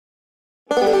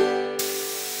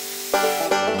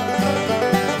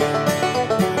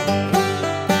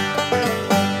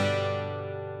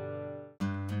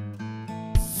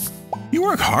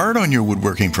hard on your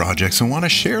woodworking projects and want to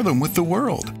share them with the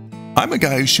world. I'm a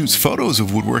guy who shoots photos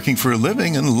of woodworking for a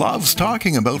living and loves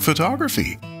talking about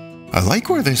photography. I like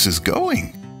where this is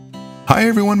going. Hi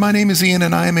everyone, my name is Ian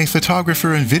and I am a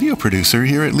photographer and video producer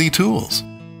here at Leigh Tools.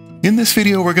 In this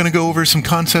video, we're going to go over some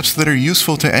concepts that are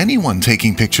useful to anyone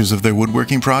taking pictures of their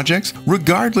woodworking projects,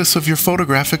 regardless of your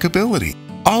photographic ability.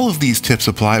 All of these tips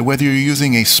apply whether you're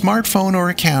using a smartphone or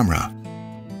a camera.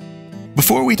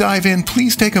 Before we dive in,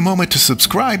 please take a moment to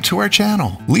subscribe to our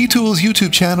channel. Leigh Tools'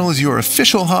 YouTube channel is your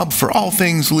official hub for all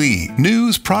things Leigh,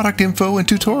 news, product info, and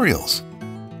tutorials.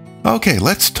 Okay,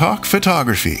 let's talk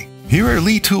photography. Here are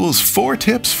Leigh Tools' 4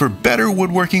 tips for better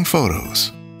woodworking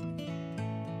photos.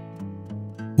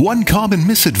 One common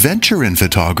misadventure in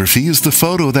photography is the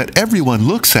photo that everyone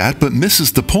looks at but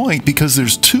misses the point because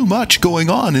there's too much going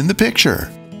on in the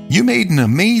picture. You made an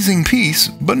amazing piece,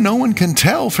 but no one can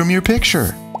tell from your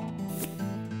picture.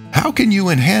 How can you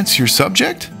enhance your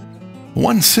subject?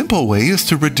 One simple way is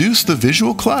to reduce the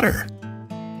visual clutter.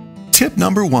 Tip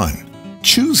number 1.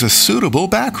 Choose a suitable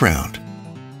background.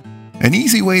 An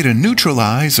easy way to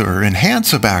neutralize or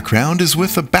enhance a background is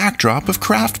with a backdrop of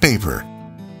craft paper.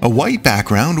 A white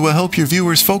background will help your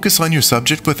viewers focus on your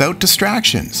subject without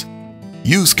distractions.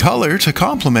 Use color to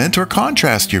complement or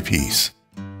contrast your piece.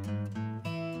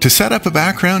 To set up a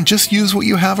background, just use what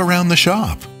you have around the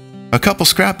shop. A couple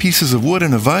scrap pieces of wood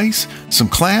and a vise, some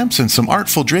clamps, and some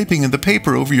artful draping of the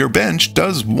paper over your bench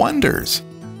does wonders.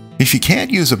 If you can't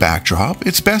use a backdrop,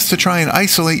 it's best to try and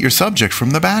isolate your subject from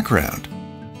the background.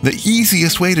 The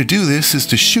easiest way to do this is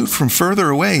to shoot from further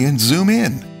away and zoom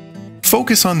in.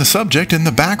 Focus on the subject and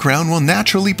the background will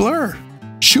naturally blur.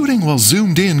 Shooting while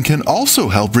zoomed in can also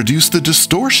help reduce the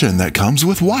distortion that comes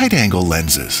with wide-angle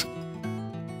lenses.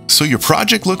 So your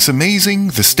project looks amazing,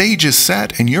 the stage is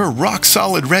set, and you're rock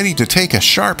solid ready to take a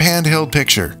sharp handheld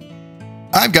picture.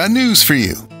 I've got news for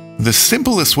you. The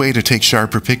simplest way to take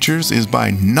sharper pictures is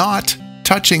by not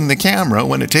touching the camera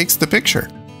when it takes the picture.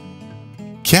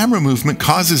 Camera movement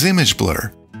causes image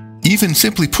blur. Even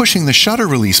simply pushing the shutter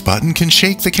release button can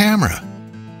shake the camera.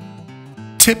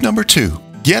 Tip number 2.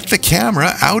 Get the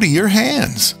camera out of your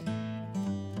hands.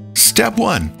 Step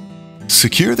 1.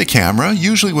 Secure the camera,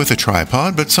 usually with a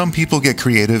tripod, but some people get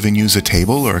creative and use a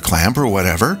table or a clamp or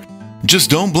whatever. Just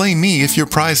don't blame me if your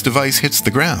prized device hits the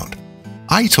ground.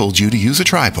 I told you to use a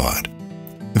tripod.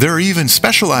 There are even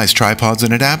specialized tripods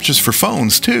and adapters for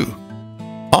phones too.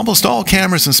 Almost all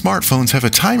cameras and smartphones have a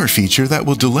timer feature that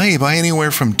will delay by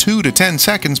anywhere from 2 to 10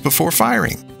 seconds before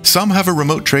firing. Some have a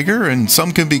remote trigger and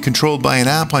some can be controlled by an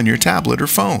app on your tablet or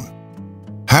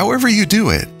phone. However you do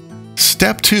it,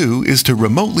 Step 2 is to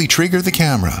remotely trigger the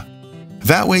camera.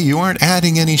 That way you aren't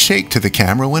adding any shake to the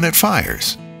camera when it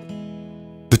fires.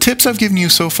 The tips I've given you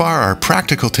so far are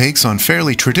practical takes on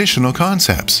fairly traditional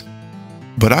concepts.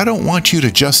 But I don't want you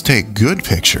to just take good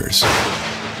pictures.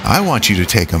 I want you to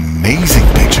take amazing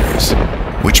pictures.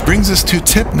 Which brings us to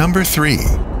tip number 3.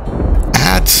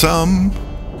 Add some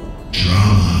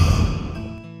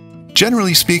drama.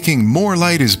 Generally speaking, more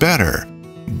light is better,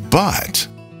 but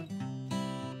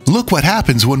look what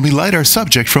happens when we light our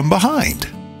subject from behind.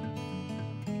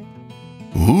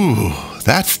 Ooh,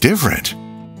 that's different.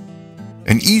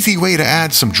 An easy way to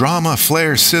add some drama,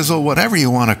 flair, sizzle, whatever you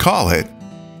want to call it,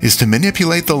 is to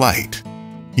manipulate the light.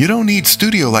 You don't need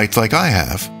studio lights like I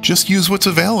have, just use what's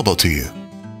available to you.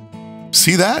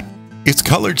 See that? It's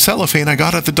colored cellophane I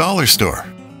got at the dollar store.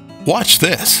 Watch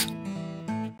this.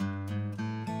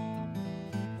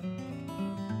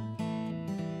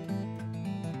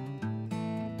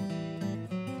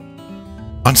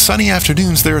 On sunny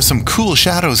afternoons, there are some cool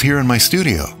shadows here in my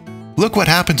studio. Look what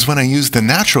happens when I use the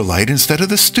natural light instead of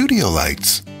the studio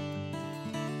lights.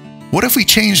 What if we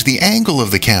change the angle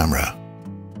of the camera?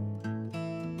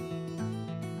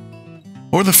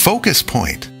 Or the focus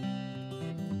point?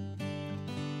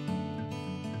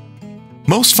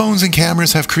 Most phones and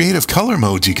cameras have creative color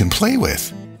modes you can play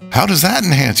with. How does that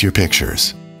enhance your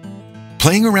pictures?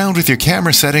 Playing around with your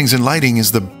camera settings and lighting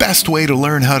is the best way to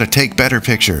learn how to take better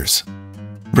pictures.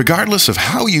 Regardless of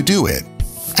how you do it,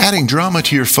 adding drama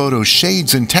to your photo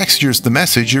shades and textures the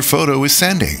message your photo is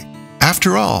sending.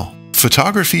 After all,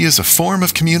 photography is a form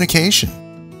of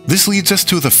communication. This leads us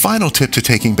to the final tip to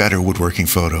taking better woodworking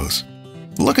photos.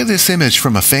 Look at this image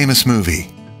from a famous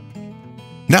movie.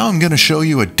 Now I'm going to show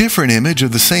you a different image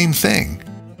of the same thing.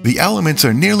 The elements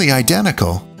are nearly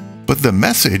identical, but the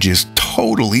message is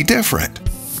totally different.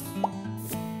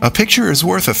 A picture is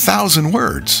worth 1,000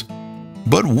 words.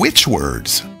 But which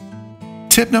words?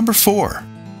 Tip number 4.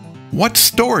 What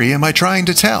story am I trying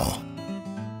to tell?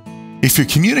 If you're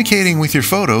communicating with your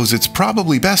photos, it's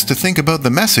probably best to think about the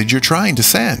message you're trying to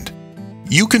send.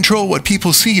 You control what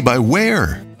people see by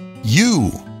where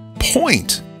you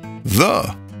point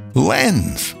the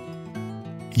lens.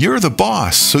 You're the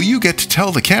boss, so you get to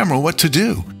tell the camera what to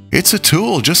do. It's a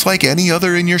tool just like any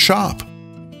other in your shop.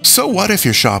 So what if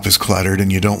your shop is cluttered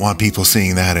and you don't want people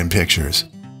seeing that in pictures?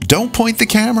 Don't point the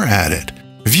camera at it.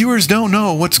 Viewers don't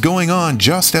know what's going on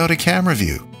just out of camera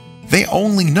view. They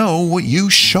only know what you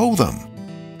show them.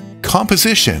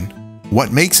 Composition,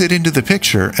 what makes it into the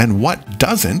picture and what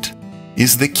doesn't,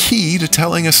 is the key to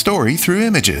telling a story through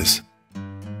images.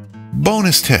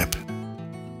 Bonus tip: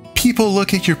 people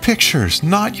look at your pictures,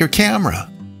 not your camera.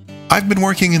 I've been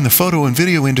working in the photo and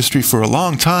video industry for a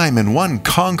long time, and one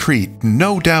concrete,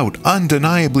 no doubt,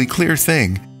 undeniably clear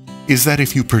thing is that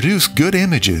if you produce good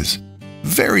images,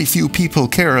 very few people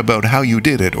care about how you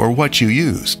did it or what you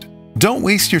used. Don't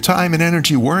waste your time and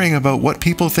energy worrying about what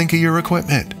people think of your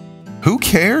equipment. Who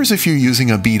cares if you're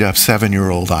using a beat-up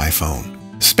 7-year-old iPhone?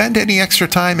 Spend any extra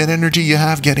time and energy you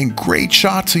have getting great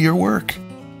shots of your work.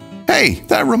 Hey,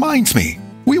 that reminds me.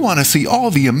 We want to see all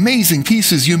the amazing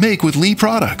pieces you make with Leigh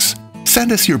products.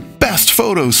 Send us your best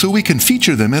photos so we can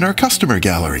feature them in our customer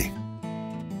gallery.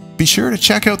 Be sure to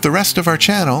check out the rest of our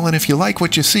channel, and if you like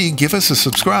what you see, give us a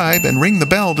subscribe and ring the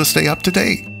bell to stay up to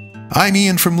date. I'm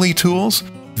Ian from Leigh Tools.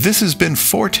 This has been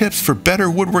 4 tips for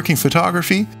better woodworking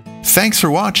photography. Thanks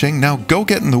for watching. Now go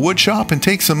get in the wood shop and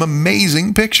take some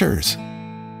amazing pictures.